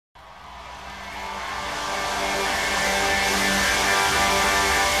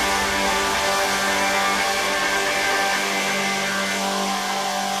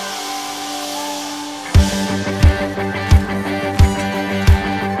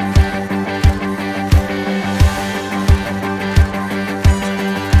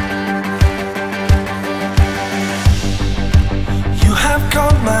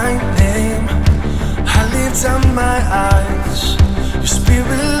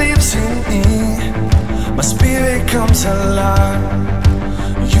comes alive.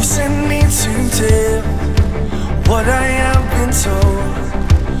 You sent me to tell what I have been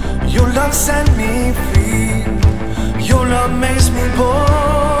told. Your love set me free. Your love makes me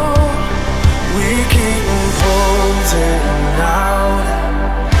bold. We keep on holding out.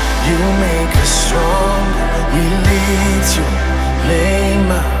 You make us strong. We lead you,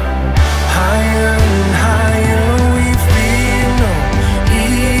 name higher and higher. We feel no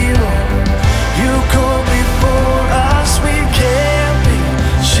evil. You go before us. We can't be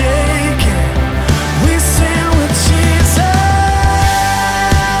shaken. We stand with Jesus.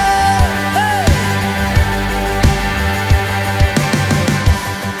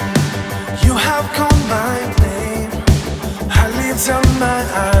 You have called my name. I lift up my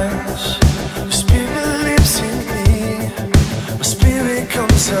eyes. Your spirit lives in me. My spirit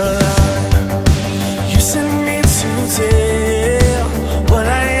comes alive. You sent me to tell what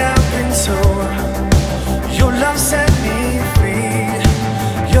I have been told. Your love set me free.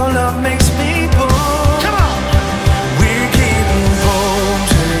 Your love makes me bold. Come on. We keep on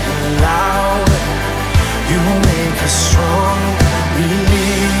holding loud. You make us strong. We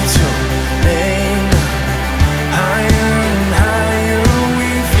lead your name higher and higher. We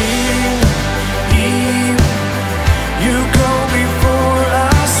feel evil. You go before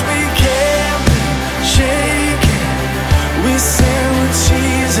us. We can't be shaken. We stand with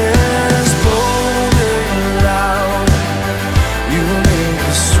Jesus, bold and loud. You make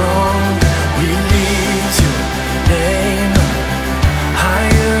us strong. We lead your name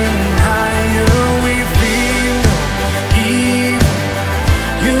higher and higher. We feel no evil.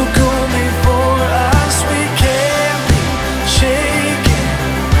 You go before us. We can't be shaken.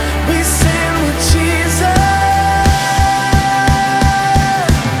 We stand with Jesus.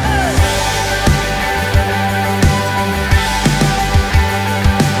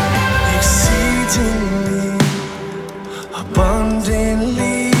 Exceedingly,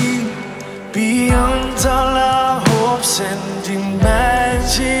 abundantly, beyond all our hopes and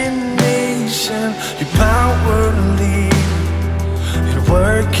imagination. Your power to lead and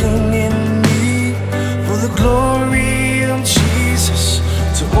working in me for the glory of Jesus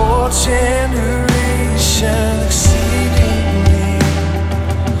to all generations.